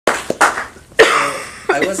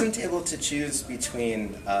I wasn't able to choose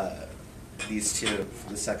between these two for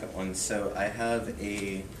the second one, so I have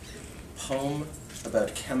a poem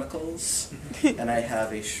about chemicals, and I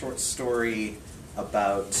have a short story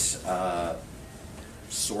about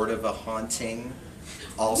sort of a haunting,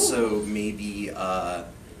 also maybe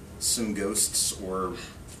some ghosts or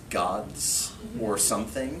gods or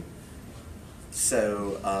something.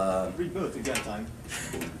 So, read both, you got time.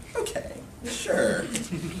 Okay, sure.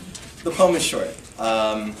 The poem is short.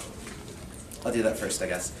 I'll do that first, I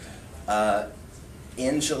guess.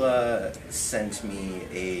 Angela sent me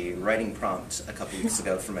a writing prompt a couple weeks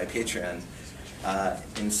ago for my Patreon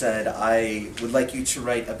and said, I would like you to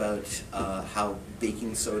write about how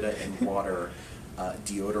baking soda and water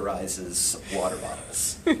deodorizes water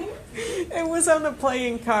bottles. It was on a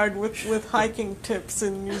playing card with hiking tips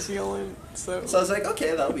in New Zealand. So I was like,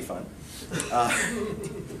 okay, that'll be fun.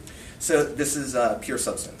 So this is pure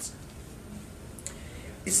substance.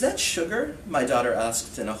 Is that sugar? My daughter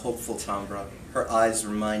asked in a hopeful timbre, her eyes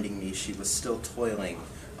reminding me she was still toiling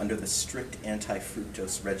under the strict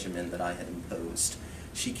anti-fructose regimen that I had imposed.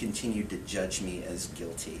 She continued to judge me as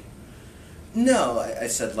guilty. No, I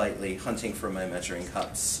said lightly, hunting for my measuring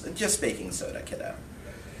cups. Just baking soda, kiddo.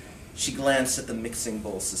 She glanced at the mixing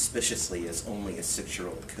bowl suspiciously, as only a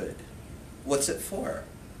 6-year-old could. What's it for?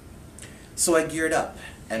 So I geared up,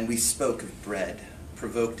 and we spoke of bread,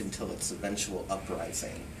 provoked until its eventual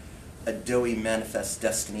uprising. A doughy manifest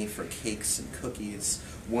destiny for cakes and cookies,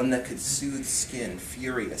 one that could soothe skin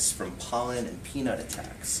furious from pollen and peanut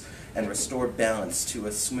attacks, and restore balance to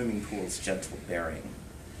a swimming pool's gentle bearing.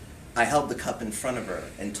 I held the cup in front of her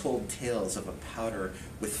and told tales of a powder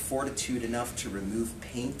with fortitude enough to remove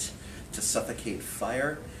paint, to suffocate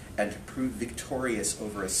fire, and to prove victorious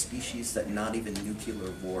over a species that not even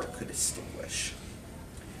nuclear war could extinguish.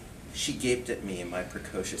 She gaped at me, my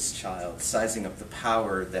precocious child, sizing up the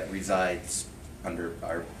power that resides under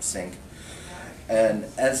our sink. And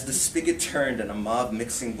as the spigot turned and a mauve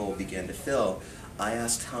mixing bowl began to fill, I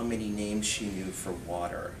asked how many names she knew for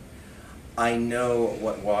water. I know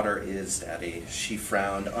what water is, Daddy, she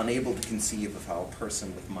frowned, unable to conceive of how a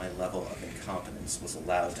person with my level of incompetence was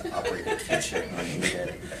allowed to operate a kitchen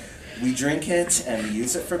unaided. We drink it and we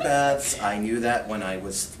use it for baths. I knew that when I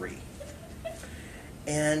was 3.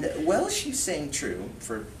 And while she sang true,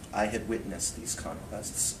 for I had witnessed these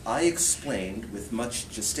conquests, I explained, with much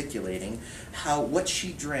gesticulating, how what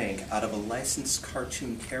she drank out of a licensed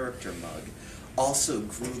cartoon character mug also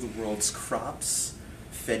grew the world's crops,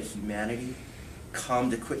 fed humanity,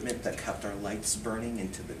 calmed equipment that kept our lights burning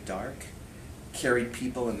into the dark, carried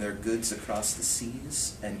people and their goods across the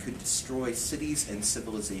seas, and could destroy cities and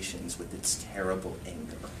civilizations with its terrible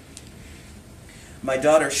anger. My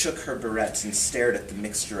daughter shook her barrettes and stared at the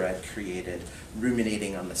mixture I'd created,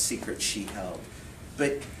 ruminating on the secret she held.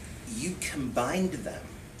 But you combined them,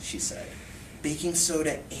 she said. Baking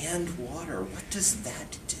soda and water, what does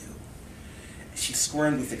that do? She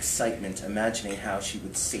squirmed with excitement, imagining how she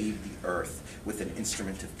would save the earth with an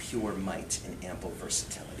instrument of pure might and ample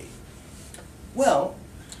versatility. Well,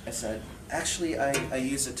 I said, actually, I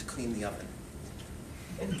use it to clean the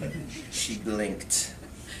oven. She blinked.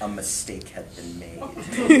 A mistake had been made.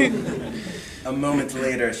 A moment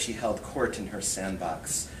later, she held court in her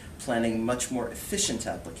sandbox, planning much more efficient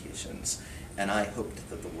applications, and I hoped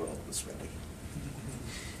that the world was ready.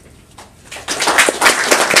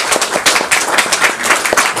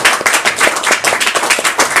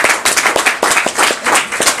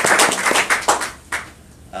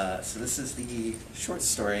 So this is the short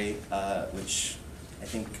story, which I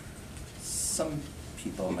think some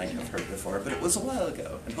people might have heard before, but it was a while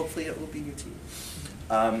ago, and hopefully it will be new to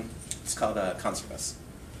you. It's called Consequence.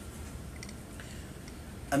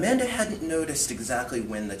 Amanda hadn't noticed exactly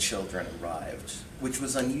when the children arrived, which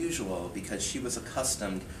was unusual because she was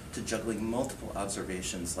accustomed to juggling multiple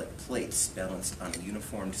observations like plates balanced on a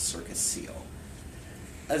uniformed circus seal.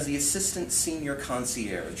 As the assistant senior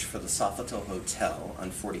concierge for the Sofitel Hotel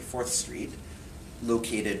on 44th Street,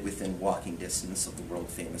 located within walking distance of the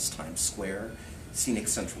world-famous Times Square, scenic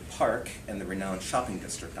Central Park, and the renowned shopping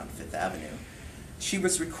district on 5th Avenue, she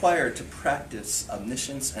was required to practice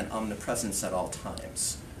omniscience and omnipresence at all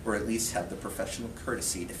times, or at least have the professional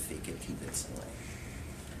courtesy to fake it convincingly.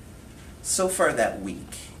 So far that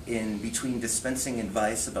week, in between dispensing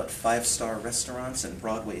advice about 5-star restaurants and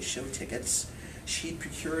Broadway show tickets, she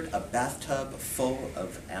procured a bathtub full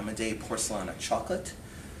of Amadei porcelana chocolate,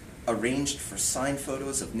 arranged for signed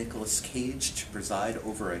photos of Nicolas Cage to preside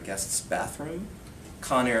over a guest's bathroom,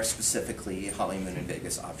 Con Air specifically, Hollywood and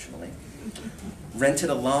Vegas optionally, rented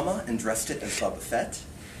a llama and dressed it as Boba Fett,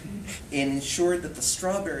 and ensured that the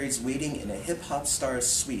strawberries waiting in a hip-hop star's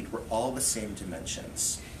suite were all the same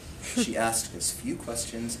dimensions. She asked as few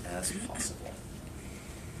questions as possible.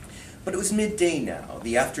 But it was midday now,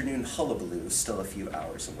 the afternoon hullabaloo still a few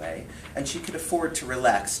hours away, and she could afford to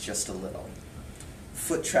relax just a little.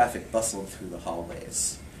 Foot traffic bustled through the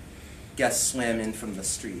hallways. Guests swam in from the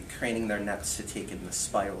street, craning their necks to take in the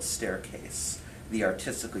spiral staircase, the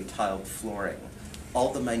artistically tiled flooring,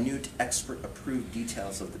 all the minute, expert-approved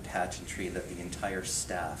details of the pageantry that the entire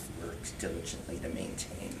staff worked diligently to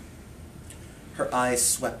maintain. Her eyes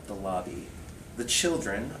swept the lobby. The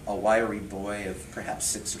children, a wiry boy of perhaps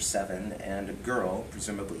 6 or 7, and a girl,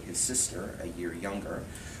 presumably his sister, a year younger,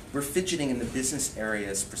 were fidgeting in the business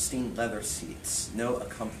area's pristine leather seats, no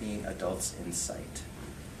accompanying adults in sight.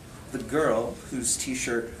 The girl, whose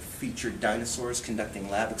t-shirt featured dinosaurs conducting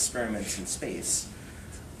lab experiments in space,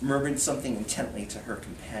 murmured something intently to her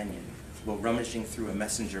companion while rummaging through a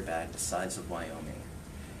messenger bag the size of Wyoming.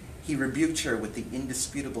 He rebuked her with the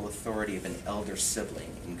indisputable authority of an elder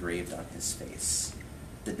sibling engraved on his face,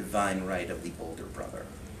 the divine right of the older brother.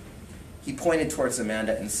 He pointed towards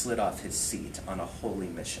Amanda and slid off his seat on a holy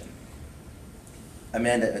mission.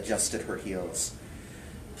 Amanda adjusted her heels.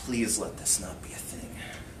 Please let this not be a thing.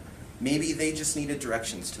 Maybe they just needed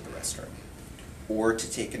directions to the restroom, or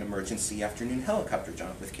to take an emergency afternoon helicopter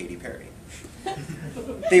jaunt with Katy Perry.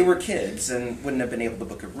 They were kids and wouldn't have been able to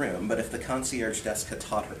book a room, but if the concierge desk had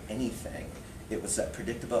taught her anything, it was that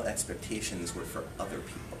predictable expectations were for other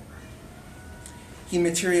people. He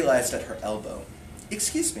materialized at her elbow.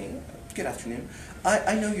 Excuse me, good afternoon.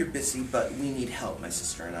 I know you're busy, but we need help, my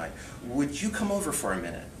sister and I. Would you come over for a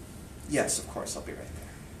minute? Yes, of course, I'll be right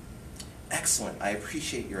there. Excellent, I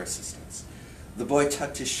appreciate your assistance. The boy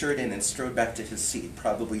tucked his shirt in and strode back to his seat,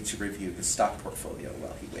 probably to review his stock portfolio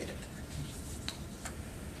while he waited.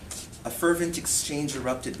 A fervent exchange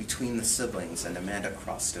erupted between the siblings, and Amanda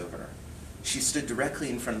crossed over. She stood directly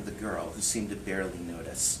in front of the girl, who seemed to barely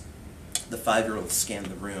notice. The 5-year-old scanned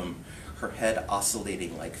the room, her head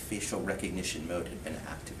oscillating like facial recognition mode had been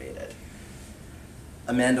activated.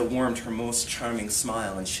 Amanda warmed her most charming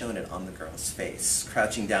smile and shone it on the girl's face,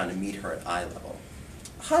 crouching down to meet her at eye level.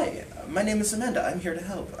 Hi, my name is Amanda. I'm here to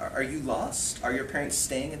help. Are you lost? Are your parents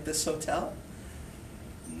staying at this hotel?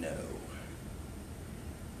 No.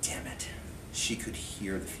 Damn it. She could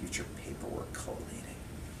hear the future paperwork collating.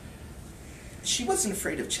 She wasn't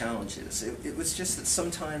afraid of challenges. It was just that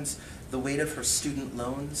sometimes the weight of her student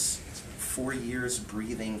loans, 4 years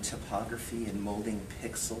breathing topography and molding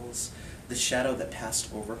pixels, the shadow that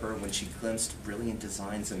passed over her when she glimpsed brilliant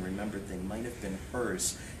designs and remembered they might have been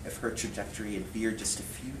hers if her trajectory had veered just a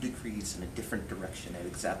few degrees in a different direction at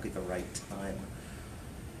exactly the right time.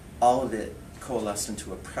 All of it coalesced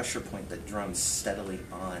into a pressure point that drummed steadily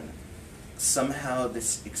on. Somehow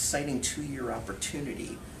this exciting 2-year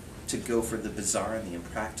opportunity to go for the bizarre and the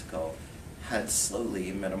impractical had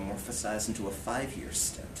slowly metamorphosized into a 5-year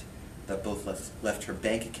stint that both left her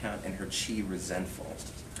bank account and her chi resentful.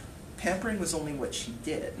 Pampering was only what she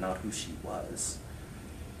did, not who she was.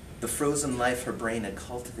 The frozen life her brain had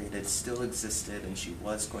cultivated still existed, and she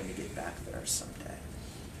was going to get back there someday.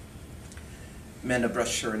 Amanda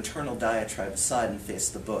brushed her internal diatribe aside and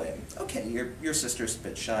faced the boy. Okay, your sister's a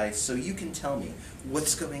bit shy, so you can tell me,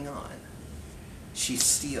 what's going on? She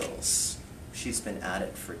steals. She's been at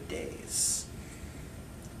it for days.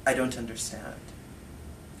 I don't understand.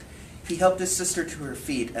 He helped his sister to her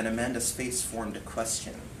feet, and Amanda's face formed a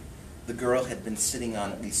question. The girl had been sitting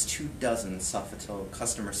on at least 24 Sofitel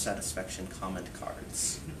customer satisfaction comment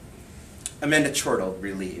cards. Amanda chortled,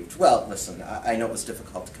 relieved. Well, listen, I know it was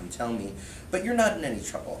difficult to come tell me, but you're not in any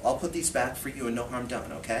trouble. I'll put these back for you and no harm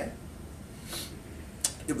done, okay?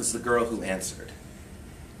 It was the girl who answered.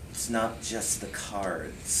 It's not just the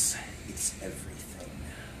cards, it's everything.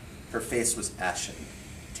 Her face was ashen,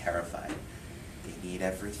 terrified. They need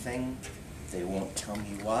everything. They won't tell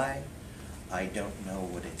me why. I don't know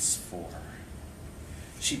what it's for.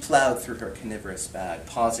 She plowed through her carnivorous bag,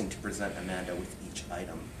 pausing to present Amanda with each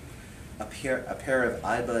item. A pair of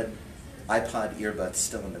iPod earbuds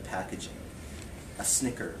still in the packaging, a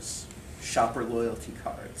Snickers, shopper loyalty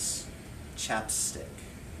cards, chapstick,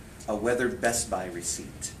 a weathered Best Buy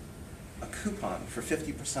receipt, a coupon for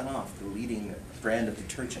 50% off the leading brand of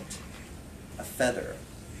detergent, a feather,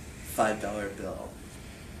 $5 bill,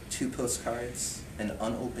 2 postcards, an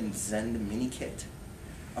unopened Zen mini kit,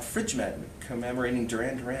 a fridge magnet commemorating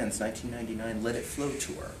Duran Duran's 1999 Let It Flow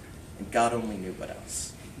tour, and God only knew what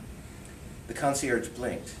else. The concierge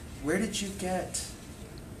blinked. Where did you get?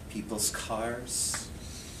 People's cars,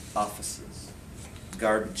 offices,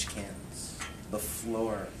 garbage cans, the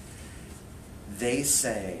floor. They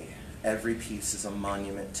say every piece is a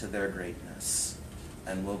monument to their greatness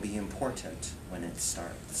and will be important when it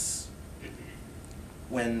starts.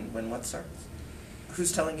 When what starts?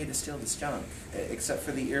 Who's telling you to steal this junk? Except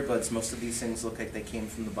for the earbuds, most of these things look like they came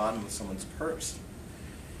from the bottom of someone's purse.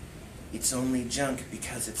 It's only junk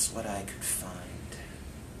because it's what I could find.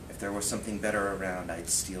 If there was something better around, I'd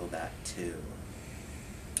steal that too.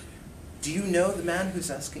 Do you know the man who's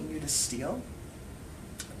asking you to steal?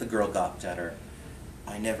 The girl gawped at her.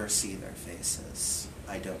 I never see their faces.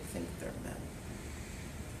 I don't think they're men.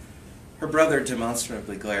 Her brother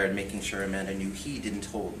demonstratively glared, making sure Amanda knew he didn't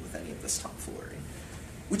hold with any of this tomfoolery.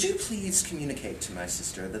 Would you please communicate to my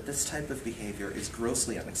sister that this type of behavior is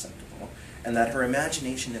grossly unacceptable and that her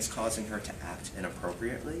imagination is causing her to act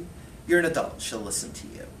inappropriately? You're an adult. She'll listen to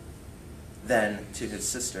you. Then, to his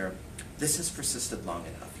sister, this has persisted long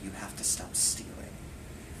enough. You have to stop stealing.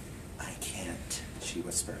 I can't, she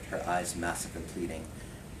whispered, her eyes massive and pleading.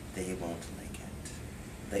 They won't like it.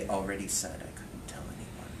 They already said I couldn't tell anyone.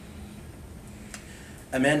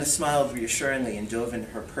 Amanda smiled reassuringly and dove into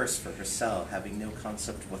her purse for her cell, having no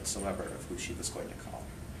concept whatsoever of who she was going to call.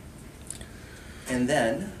 And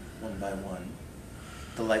then, one by one,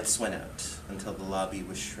 the lights went out until the lobby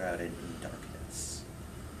was shrouded in darkness.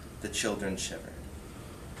 The children shivered.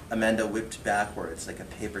 Amanda whipped backwards like a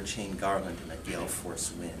paper chain garland in a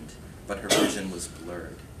gale-force wind, but her vision was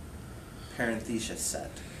blurred. Parenthesia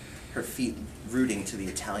set, her feet rooting to the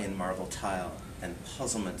Italian marble tile, and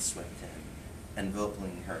puzzlement swept in,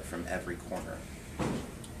 enveloping her from every corner.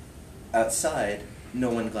 Outside, no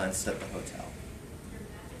one glanced at the hotel.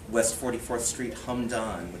 West 44th Street hummed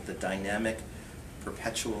on with the dynamic,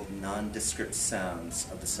 perpetual, nondescript sounds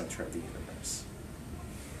of the center of the universe.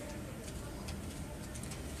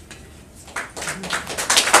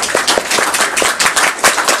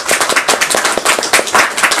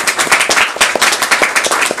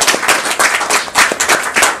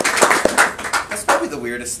 That's probably the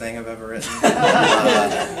weirdest thing I've ever written.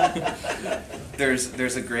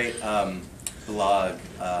 There's a great blog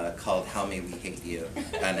called How May We Hate You,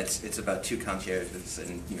 and it's about two concierges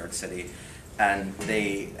in New York City, and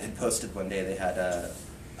they had posted one day they had a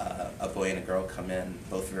boy and a girl come in,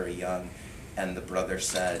 both very young, and the brother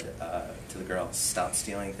said to the girl, stop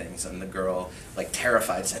stealing things, and the girl, like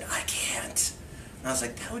terrified, said, I can't. And I was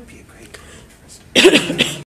like, that would be a great career.